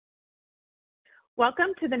Welcome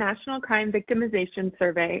to the National Crime Victimization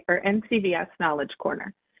Survey, or NCVS Knowledge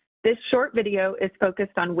Corner. This short video is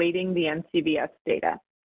focused on weighting the NCVS data.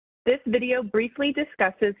 This video briefly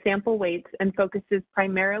discusses sample weights and focuses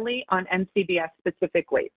primarily on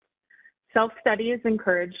NCVS-specific weights. Self-study is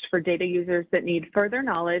encouraged for data users that need further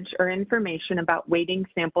knowledge or information about weighting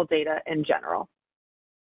sample data in general.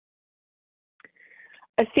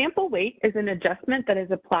 A sample weight is an adjustment that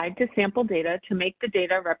is applied to sample data to make the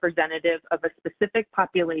data representative of a specific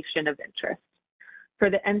population of interest.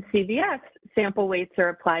 For the NCVS, sample weights are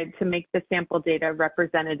applied to make the sample data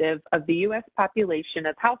representative of the U.S. population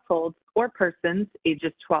of households or persons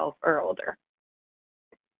ages 12 or older.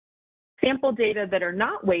 Sample data that are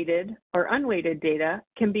not weighted or unweighted data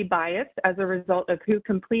can be biased as a result of who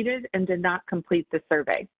completed and did not complete the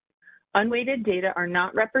survey. Unweighted data are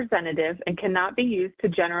not representative and cannot be used to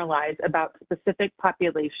generalize about specific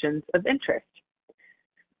populations of interest.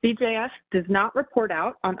 BJS does not report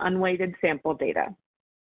out on unweighted sample data.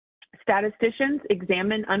 Statisticians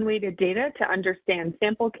examine unweighted data to understand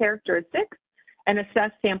sample characteristics and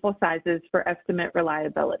assess sample sizes for estimate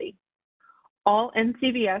reliability. All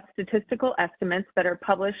NCVS statistical estimates that are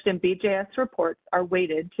published in BJS reports are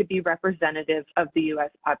weighted to be representative of the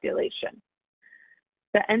U.S. population.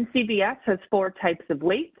 The NCVS has 4 types of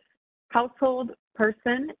weights: household,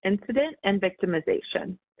 person, incident, and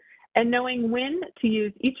victimization. And knowing when to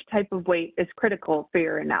use each type of weight is critical for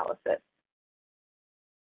your analysis.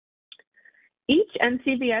 Each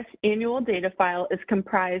NCVS annual data file is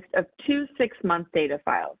comprised of 2 6-month data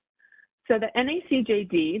files. So the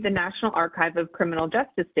NACJD, the National Archive of Criminal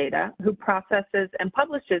Justice Data, who processes and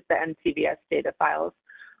publishes the NCVS data files,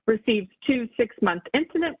 receives 2 6-month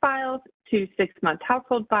incident files, 2 6-month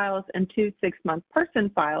household files, and 2 6-month person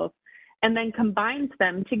files, and then combines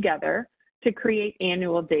them together to create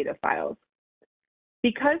annual data files.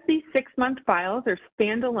 Because these 6-month files are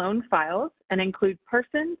standalone files and include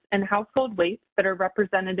persons and household weights that are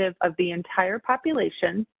representative of the entire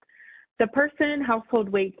population, the person and household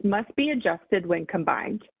weights must be adjusted when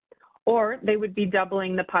combined, or they would be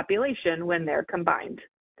doubling the population when they're combined.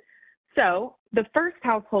 So the first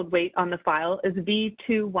household weight on the file is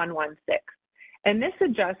V2116, and this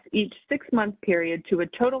adjusts each 6-month period to a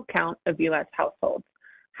total count of U.S. households.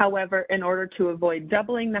 However, in order to avoid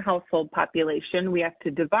doubling the household population, we have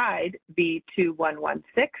to divide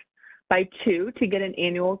V2116 by 2 to get an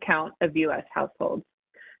annual count of U.S. households.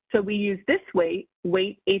 So we use this weight,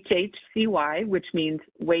 weight HHCY, which means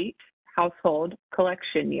weight, household,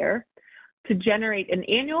 collection year, to generate an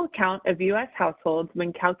annual count of U.S. households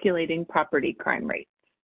when calculating property crime rates.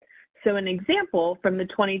 So an example from the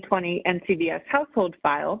 2020 NCVS household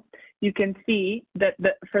file, you can see that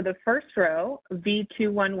for the first row,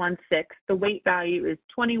 V2116, the weight value is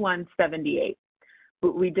 2178.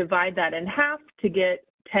 But we divide that in half to get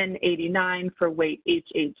 1089 for weight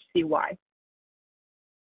HHCY.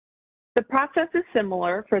 The process is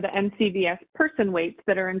similar for the NCVS person weights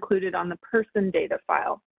that are included on the person data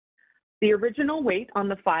file. The original weight on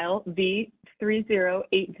the file,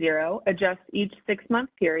 V3080, adjusts each 6-month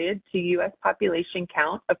period to U.S. population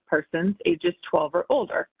count of persons ages 12 or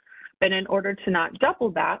older. But in order to not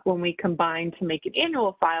double that when we combine to make an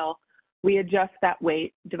annual file, we adjust that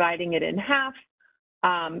weight, dividing it in half,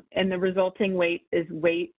 and the resulting weight is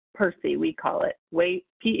weight PERSI, we call it, weight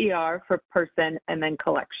PER for person and then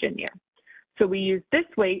collection year. So we use this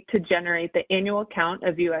weight to generate the annual count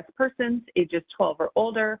of U.S. persons ages 12 or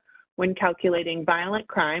older when calculating violent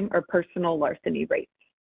crime or personal larceny rates.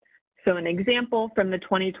 So an example from the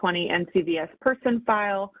 2020 NCVS person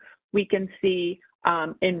file, we can see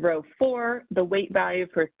in row 4, the weight value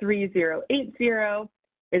for 3080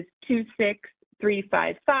 is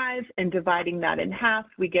 26355, and dividing that in half,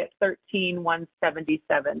 we get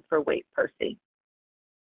 13177 for weight PERSI.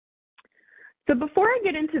 So before I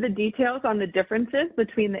get into the details on the differences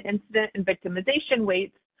between the incident and victimization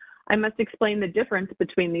weights, I must explain the difference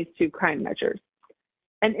between these 2 crime measures.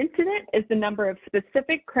 An incident is the number of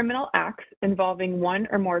specific criminal acts involving 1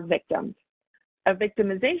 or more victims. A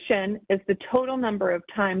victimization is the total number of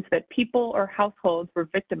times that people or households were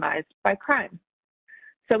victimized by crime.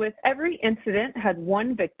 So if every incident had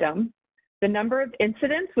 1 victim, the number of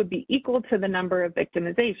incidents would be equal to the number of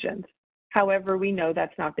victimizations. However, we know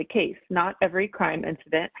that's not the case. Not every crime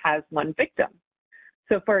incident has 1 victim.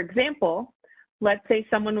 So for example, let's say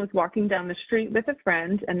someone was walking down the street with a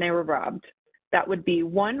friend and they were robbed. That would be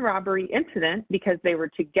 1 robbery incident because they were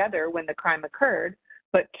together when the crime occurred,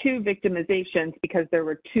 but 2 victimizations because there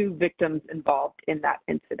were 2 victims involved in that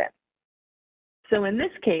incident. So in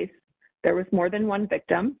this case, there was more than 1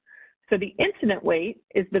 victim. So the incident weight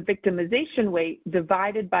is the victimization weight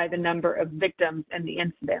divided by the number of victims in the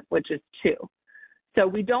incident, which is 2. So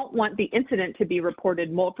we don't want the incident to be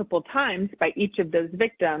reported multiple times by each of those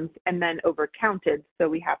victims and then overcounted, so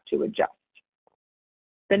we have to adjust.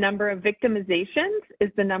 The number of victimizations is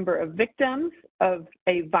the number of victims of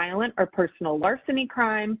a violent or personal larceny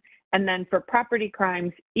crime, and then for property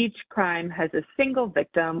crimes, each crime has a single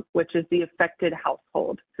victim, which is the affected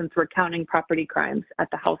household, since we're counting property crimes at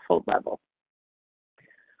the household level.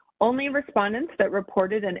 Only respondents that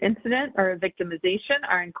reported an incident or a victimization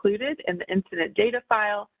are included in the incident data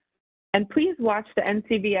file. And please watch the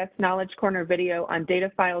NCVS Knowledge Corner video on data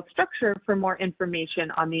file structure for more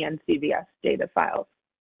information on the NCVS data files.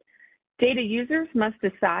 Data users must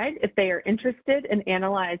decide if they are interested in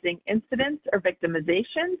analyzing incidents or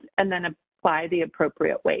victimizations and then apply the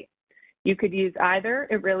appropriate weight. You could use either.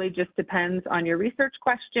 It really just depends on your research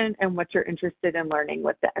question and what you're interested in learning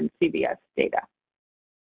with the NCVS data.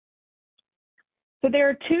 So there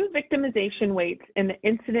are 2 victimization weights in the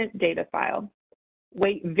incident data file: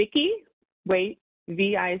 weight Vicky, weight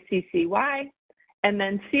VICCY, and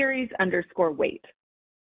then series_weight.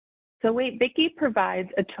 So weight Vicky provides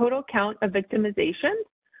a total count of victimizations,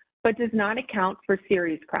 but does not account for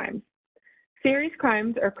series crimes. Series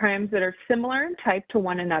crimes are crimes that are similar in type to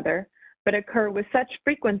one another, but occur with such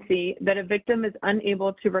frequency that a victim is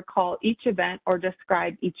unable to recall each event or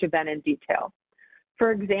describe each event in detail. For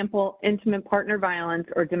example, intimate partner violence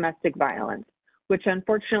or domestic violence, which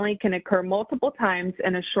unfortunately can occur multiple times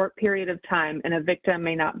in a short period of time, and a victim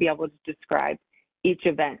may not be able to describe each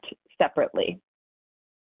event separately.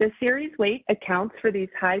 The series weight accounts for these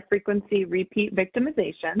high-frequency repeat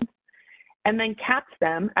victimizations and then caps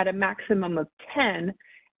them at a maximum of 10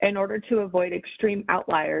 in order to avoid extreme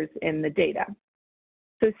outliers in the data.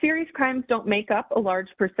 So series crimes don't make up a large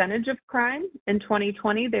percentage of crime. In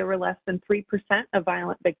 2020, they were less than 3% of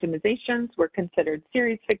violent victimizations were considered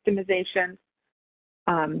series victimizations.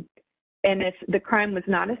 And if the crime was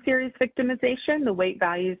not a series victimization, the weight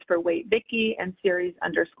values for weight Vicky and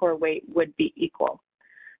series_weight would be equal.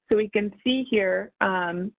 So we can see here,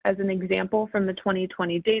 as an example from the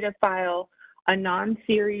 2020 data file, a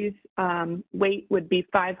non-series weight would be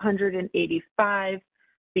 585.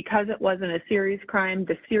 Because it wasn't a series crime,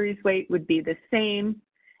 the series weight would be the same.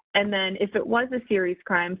 And then if it was a series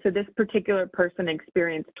crime, so this particular person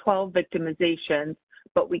experienced 12 victimizations,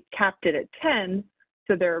 but we capped it at 10,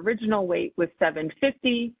 so their original weight was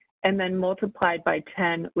 750, and then multiplied by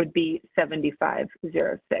 10 would be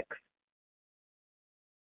 7506.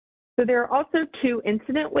 So there are also 2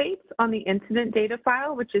 incident weights on the incident data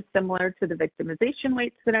file, which is similar to the victimization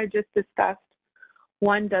weights that I just discussed.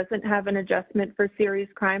 One doesn't have an adjustment for series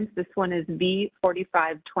crimes. This one is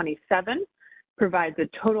V4527, provides a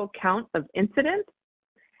total count of incidents.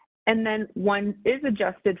 And then one is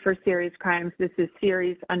adjusted for series crimes. This is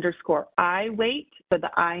series_I weight, so the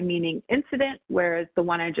I meaning incident, whereas the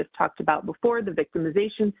one I just talked about before, the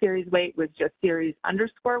victimization series weight, was just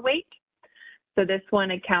series_weight. So this one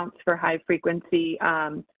accounts for high frequency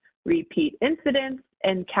repeat incidents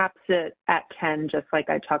and caps it at 10, just like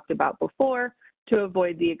I talked about before, to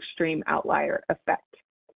avoid the extreme outlier effect.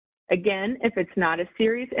 Again, if it's not a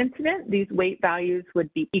series incident, these weight values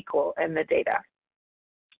would be equal in the data.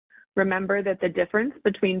 Remember that the difference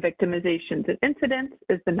between victimizations and incidents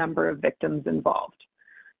is the number of victims involved.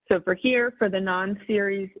 So for here, for the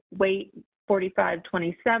non-series weight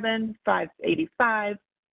 4527, 585,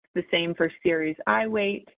 the same for series I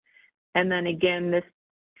weight. And then again, this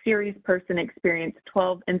series person experienced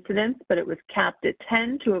 12 incidents, but it was capped at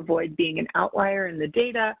 10 to avoid being an outlier in the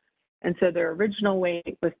data. And so their original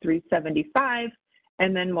weight was 375,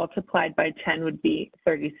 and then multiplied by 10 would be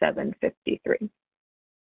 3753.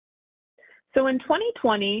 So in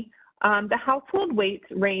 2020, the household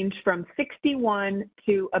weights range from 61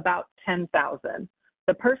 to about 10,000.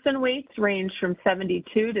 The person weights range from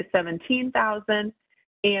 72 to 17,000.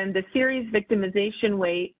 And the series victimization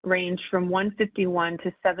weight ranged from 151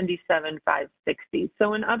 to 77,560.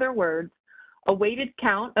 So in other words, a weighted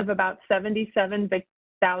count of about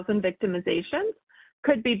 77,000 victimizations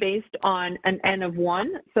could be based on an N of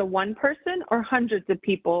 1, so one person, or hundreds of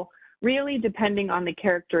people, really depending on the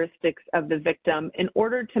characteristics of the victim in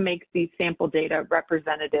order to make these sample data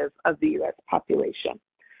representative of the U.S. population.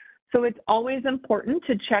 So it's always important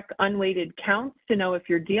to check unweighted counts to know if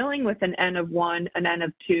you're dealing with an N of 1, an N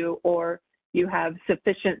of 2, or you have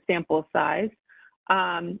sufficient sample size.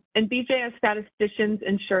 And BJS statisticians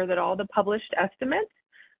ensure that all the published estimates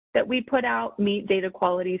that we put out meet data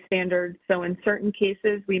quality standards. So in certain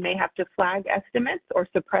cases, we may have to flag estimates or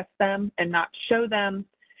suppress them and not show them.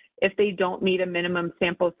 if they don't meet a minimum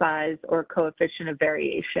sample size or coefficient of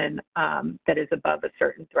variation that is above a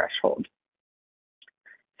certain threshold.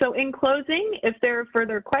 So in closing, if there are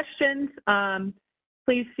further questions,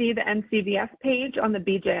 please see the NCVS page on the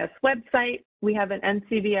BJS website. We have an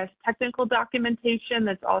NCVS technical documentation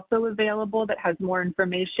that's also available that has more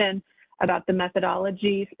information about the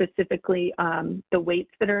methodology, specifically the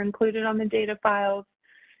weights that are included on the data files.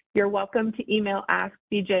 You're welcome to email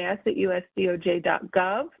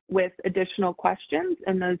askbjs@usdoj.gov with additional questions,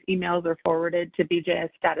 and those emails are forwarded to BJS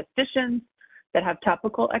statisticians that have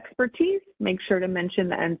topical expertise. Make sure to mention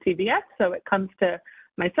the NCVS so it comes to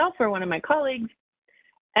myself or one of my colleagues.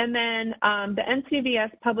 And then the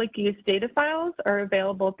NCVS public use data files are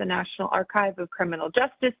available at the National Archive of Criminal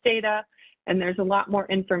Justice Data, and there's a lot more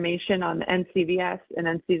information on the NCVS and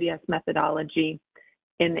NCVS methodology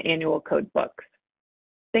in the annual code books.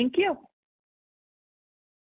 Thank you.